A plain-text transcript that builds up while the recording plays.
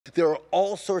There are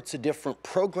all sorts of different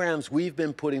programs we've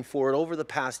been putting forward over the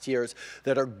past years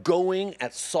that are going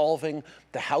at solving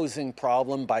the housing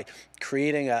problem by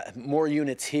creating more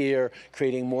units here,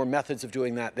 creating more methods of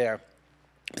doing that there.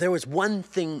 There was one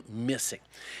thing missing.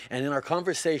 And in our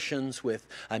conversations with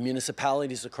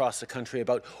municipalities across the country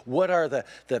about what are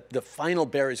the final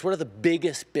barriers, what are the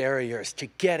biggest barriers to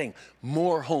getting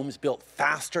more homes built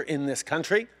faster in this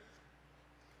country,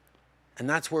 and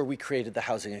that's where we created the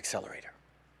Housing Accelerator.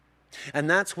 And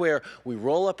that's where we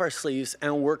roll up our sleeves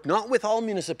and work not with all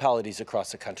municipalities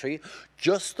across the country,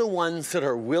 just the ones that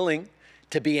are willing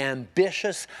to be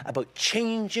ambitious about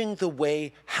changing the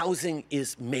way housing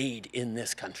is made in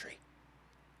this country.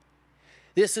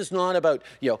 This is not about,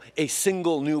 a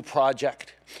single new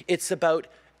project. It's about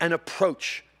an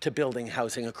approach to building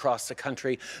housing across the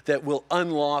country that will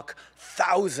unlock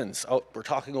thousands, we're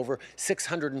talking over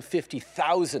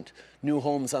 650,000 new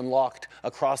homes unlocked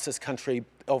across this country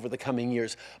over the coming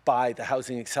years by the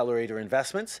Housing Accelerator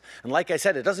investments. And like I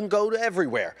said, it doesn't go to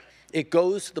everywhere. It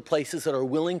goes to the places that are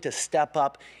willing to step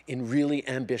up in really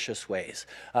ambitious ways.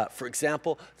 For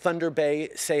example, Thunder Bay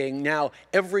saying now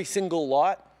every single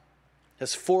lot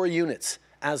has 4 units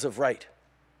as of right.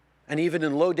 And even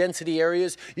in low density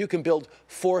areas, you can build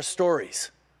 4 stories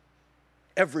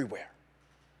everywhere.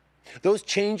 Those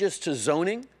changes to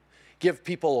zoning give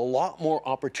people a lot more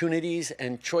opportunities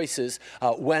and choices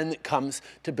when it comes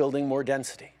to building more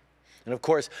density. And of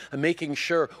course, making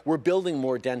sure we're building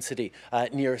more density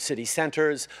near city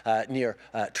centers, near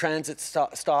transit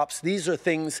stops. These are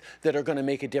things that are going to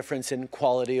make a difference in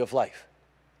quality of life.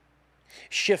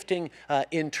 Shifting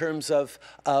in terms of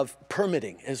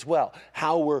permitting as well,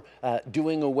 how we're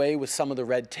doing away with some of the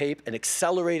red tape and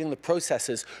accelerating the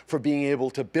processes for being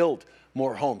able to build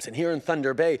more homes. And here in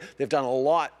Thunder Bay, they've done a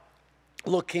lot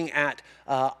looking at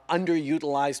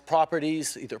underutilized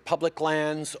properties, either public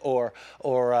lands or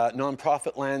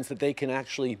nonprofit lands that they can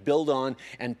actually build on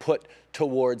and put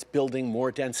towards building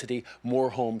more density,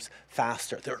 more homes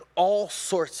faster. There are all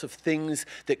sorts of things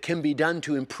that can be done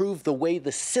to improve the way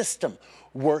the system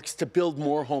works to build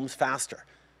more homes faster.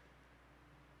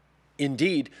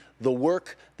 Indeed, the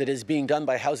work that is being done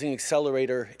by Housing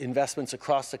Accelerator investments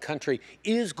across the country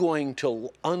is going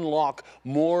to unlock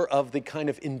more of the kind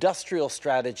of industrial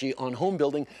strategy on home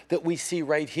building that we see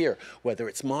right here, whether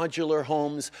it's modular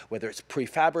homes, whether it's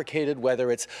prefabricated, whether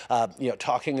it's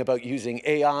talking about using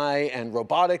AI and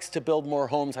robotics to build more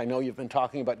homes. I know you've been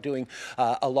talking about doing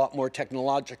a lot more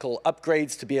technological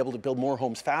upgrades to be able to build more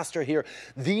homes faster here.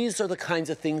 These are the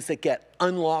kinds of things that get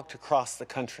unlocked across the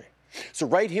country. So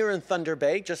right here in Thunder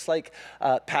Bay, just like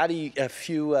Patty a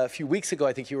few weeks ago,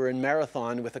 I think you were in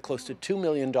Marathon with a close to $2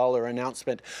 million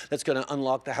announcement that's going to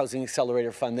unlock the Housing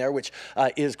Accelerator Fund there, which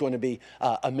is going to be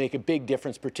make a big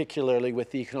difference, particularly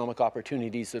with the economic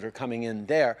opportunities that are coming in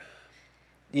there.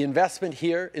 The investment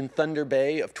here in Thunder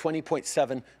Bay of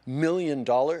 $20.7 million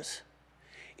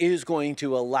is going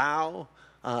to allow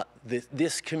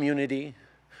this community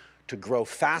to grow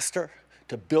faster,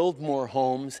 to build more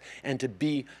homes, and to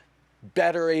be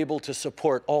better able to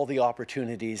support all the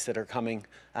opportunities that are coming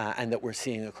and that we're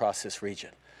seeing across this region.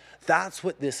 That's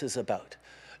what this is about.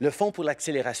 Le Fonds pour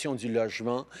l'accélération du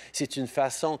logement, c'est une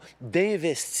façon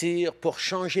d'investir pour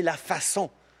changer la façon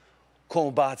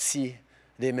qu'on bâtit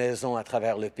des maisons à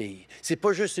travers le pays. C'est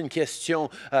pas juste une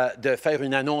question de faire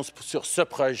une annonce sur ce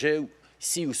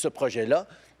projet-ci ou ce projet-là.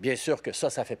 Bien sûr que ça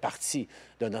fait partie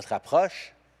de notre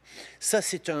approche. Ça,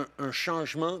 c'est un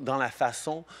changement dans la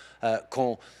façon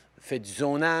qu'on fait du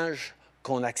zonage,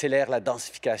 qu'on accélère la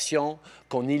densification,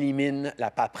 qu'on élimine la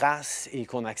paperasse et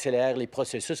qu'on accélère les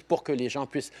processus pour que les gens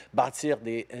puissent bâtir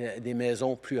des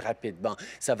maisons plus rapidement.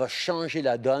 Ça va changer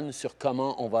la donne sur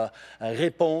comment on va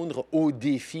répondre aux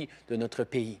défis de notre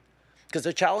pays.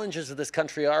 Because the challenges of this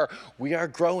country are, we are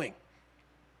growing.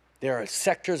 There are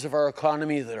sectors of our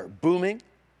economy that are booming,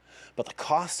 but the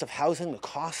cost of housing, the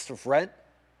cost of rent,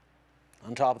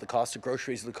 on top of the cost of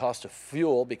groceries and the cost of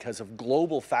fuel because of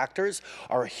global factors,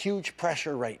 are a huge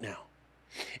pressure right now.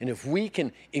 And if we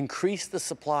can increase the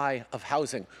supply of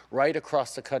housing right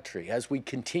across the country, as we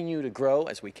continue to grow,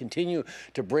 as we continue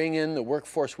to bring in the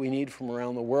workforce we need from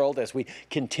around the world, as we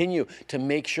continue to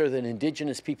make sure that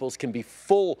Indigenous peoples can be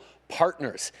full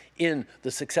partners in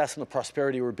the success and the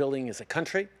prosperity we're building as a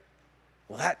country,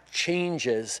 well, that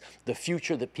changes the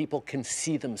future that people can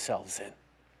see themselves in.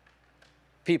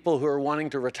 People who are wanting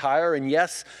to retire and,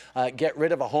 yes, get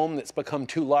rid of a home that's become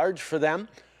too large for them,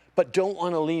 but don't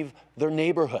want to leave their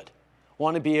neighborhood,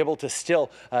 want to be able to still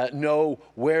know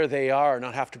where they are,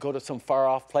 not have to go to some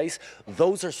far-off place.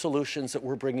 Those are solutions that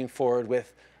we're bringing forward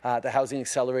with the Housing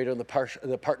Accelerator and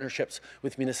the partnerships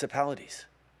with municipalities.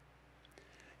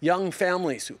 young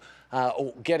families who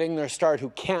getting their start,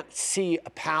 who can't see a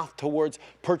path towards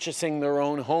purchasing their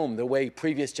own home the way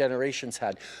previous generations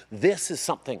had. This is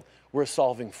something we're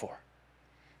solving for.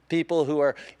 People who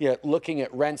are looking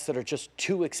at rents that are just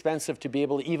too expensive to be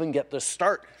able to even get the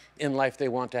start in life they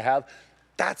want to have.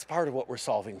 That's part of what we're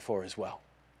solving for as well.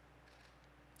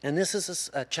 And this is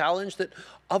a challenge that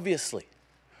obviously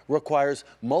requires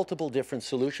multiple different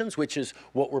solutions, which is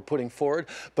what we're putting forward,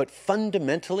 but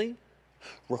fundamentally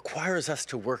requires us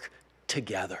to work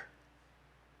together.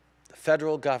 The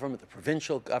federal government, the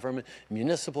provincial government,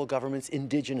 municipal governments,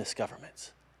 Indigenous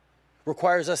governments.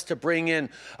 Requires us to bring in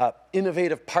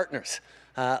innovative partners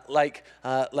like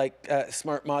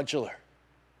Smart Modular.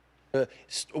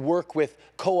 Work with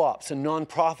co-ops and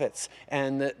nonprofits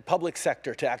and the public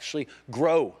sector to actually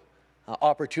grow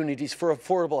opportunities for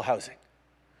affordable housing.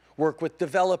 Work with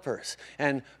developers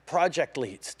and project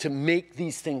leads to make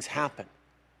these things happen.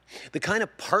 The kind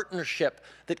of partnership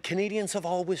that Canadians have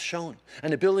always shown,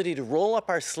 an ability to roll up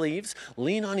our sleeves,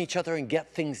 lean on each other and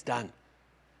get things done.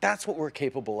 That's what we're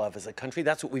capable of as a country.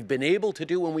 That's what we've been able to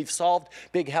do when we've solved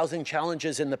big housing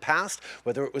challenges in the past,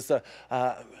 whether it was the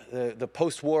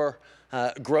post-war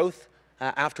growth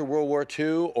after World War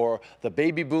II or the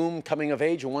baby boom coming of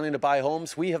age and wanting to buy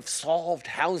homes. We have solved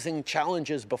housing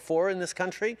challenges before in this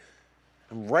country.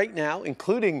 And right now,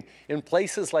 including in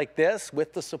places like this,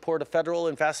 with the support of federal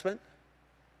investment,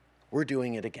 we're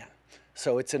doing it again.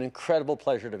 So it's an incredible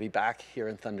pleasure to be back here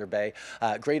in Thunder Bay.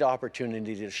 Great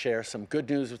opportunity to share some good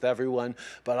news with everyone,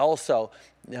 but also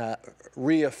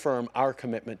reaffirm our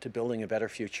commitment to building a better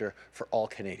future for all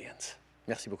Canadians.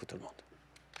 Merci beaucoup tout le monde.